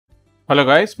Hello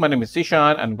guys, my name is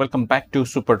Zishan and welcome back to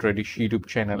Super Tradish YouTube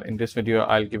channel. In this video,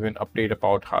 I'll give you an update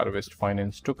about Harvest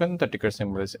Finance token. The ticker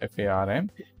symbol is FARM.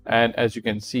 And as you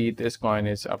can see, this coin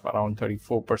is up around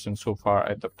 34% so far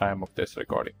at the time of this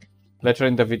recording. Later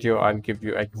in the video, I'll give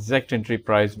you exact entry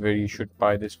price where you should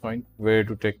buy this coin, where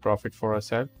to take profit for a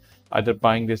sell. Either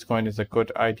buying this coin is a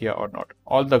good idea or not.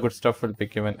 All the good stuff will be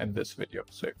given in this video.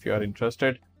 So if you are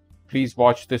interested, please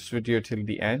watch this video till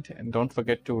the end and don't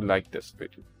forget to like this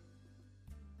video.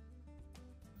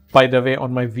 By the way,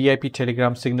 on my VIP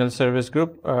Telegram Signal Service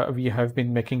group, we have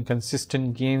been making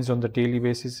consistent gains on the daily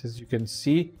basis. As you can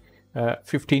see,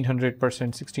 1500%,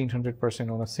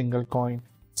 1600% on a single coin,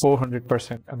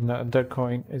 400% on the other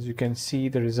coin. As you can see,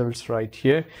 the results right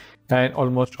here, and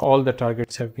almost all the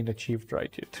targets have been achieved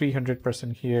right here.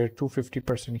 300% here,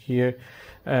 250% here,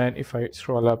 and if I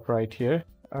scroll up right here,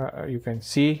 you can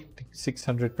see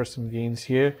 600% gains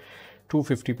here.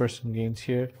 250% gains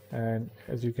here, and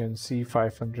as you can see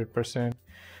 500%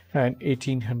 and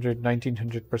 1800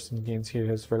 1900% gains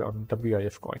here as well on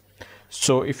WIF coin.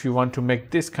 So if you want to make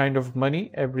this kind of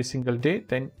money every single day,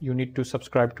 then you need to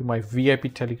subscribe to my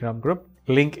VIP Telegram group.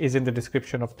 Link is in the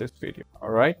description of this video. All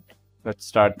right, let's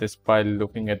start this by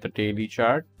looking at the daily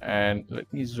chart, and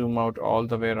let me zoom out all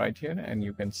the way right here, and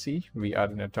you can see we are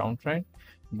in a downtrend,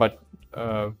 but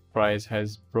price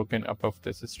has broken up of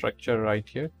this structure right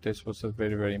here. This was a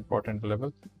very important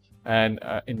level, and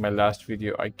in my last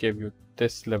video I gave you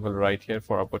this level right here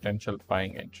for a potential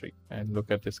buying entry. And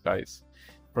look at this, guys,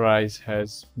 price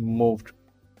has moved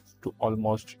to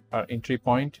almost our entry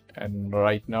point, and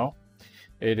right now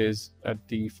it is at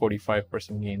the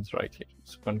 45% gains right here.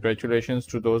 So congratulations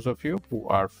to those of you who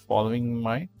are following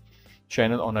my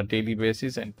channel on a daily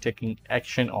basis and taking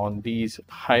action on these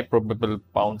high probable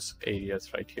bounce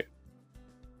areas right here.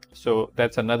 So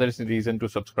that's another reason to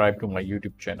subscribe to my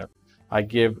YouTube channel. I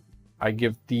give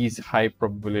these high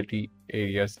probability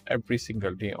areas every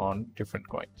single day on different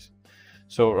coins.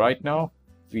 So right now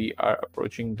we are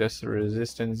approaching this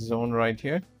resistance zone right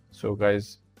here. So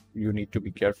guys, you need to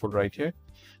be careful right here,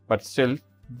 but still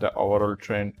the overall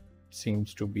trend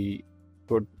seems to be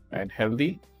good and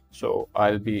healthy. So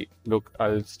I'll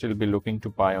still be looking to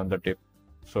buy on the dip.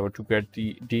 So to get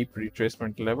the deep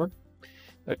retracement level,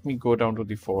 let me go down to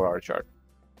the 4-hour chart.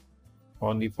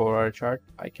 On the 4-hour chart,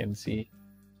 I can see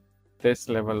this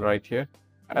level right here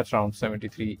at around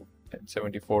 $73 and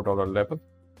 $74 level.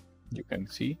 You can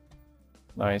see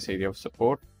nice area of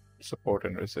support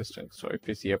and resistance. So if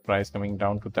you see a price coming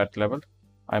down to that level,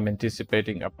 I'm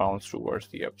anticipating a bounce towards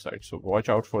the upside. So watch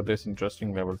out for this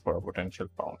interesting level for a potential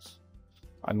bounce.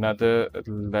 Another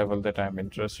level that I'm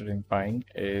interested in buying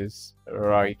is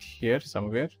right here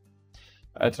somewhere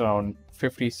at around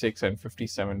 $56 and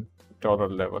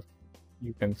 $57 level.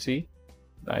 You can see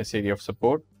nice area of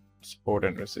support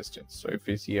and resistance. So if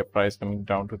we see a price coming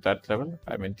down to that level,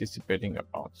 I'm anticipating a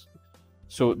bounce.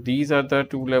 So these are the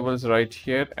two levels right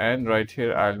here, and right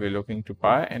here I'll be looking to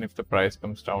buy. And if the price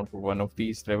comes down to one of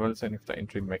these levels and if the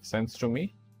entry makes sense to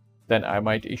me, then I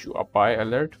might issue a buy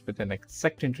alert with an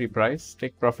exact entry price,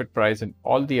 take profit price, and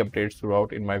all the updates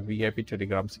throughout in my VIP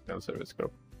Telegram Signal Service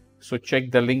group. So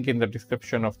check the link in the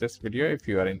description of this video if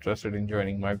you are interested in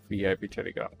joining my VIP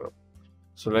Telegram group.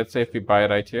 So let's say if we buy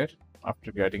right here, after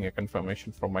getting a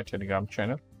confirmation from my Telegram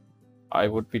channel, I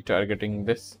would be targeting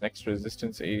this next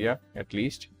resistance area at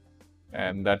least,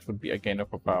 and that would be a gain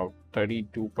of about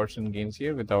 32% gains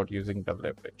here without using the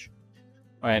leverage.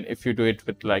 And if you do it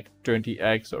with like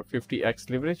 20x or 50x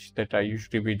leverage that I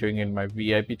usually be doing in my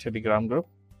VIP Telegram group,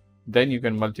 then you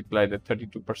can multiply the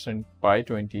 32% by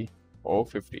 20 or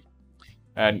 50.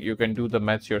 And you can do the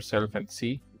maths yourself and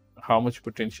see how much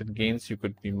potential gains you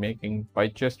could be making by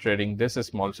just trading this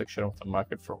small section of the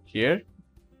market from here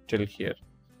till here,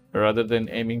 rather than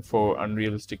aiming for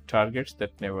unrealistic targets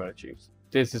that never achieves.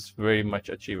 This is very much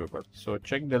achievable. So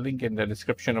check the link in the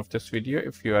description of this video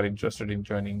if you are interested in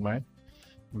joining my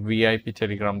VIP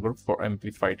Telegram group for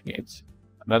amplified gains.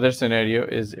 Another scenario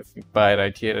is if we buy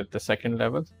right here at the second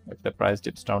level, if the price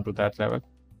dips down to that level,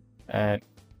 and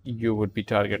you would be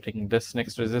targeting this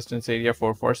next resistance area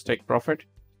for first take profit,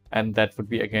 and that would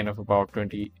be a gain of about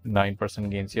 29%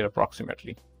 gains here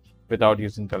approximately without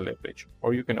using the leverage.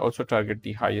 Or you can also target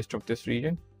the highest of this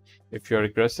region if you're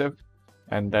aggressive,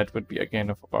 and that would be a gain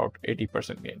of about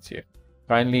 80% gains here.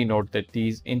 Kindly note that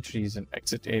these entries and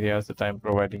exit areas that I'm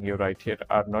providing you right here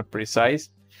are not precise,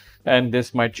 and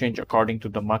this might change according to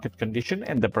the market condition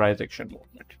and the price action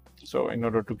movement. So in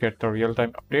order to get the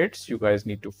real-time updates, you guys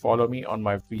need to follow me on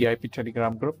my VIP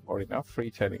Telegram group or in a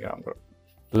free Telegram group.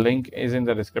 Link is in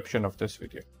the description of this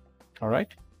video. All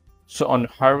right. So on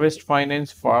Harvest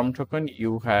Finance Farm token,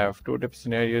 you have two different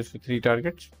scenarios with three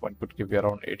targets. One could give you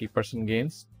around 80%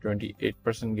 gains,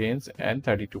 28% gains, and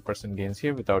 32% gains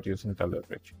here without using the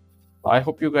leverage. I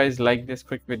hope you guys like this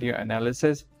quick video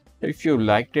analysis. If you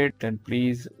liked it, then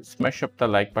please smash up the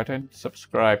like button,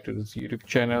 subscribe to this YouTube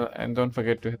channel, and don't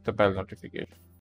forget to hit the bell notification.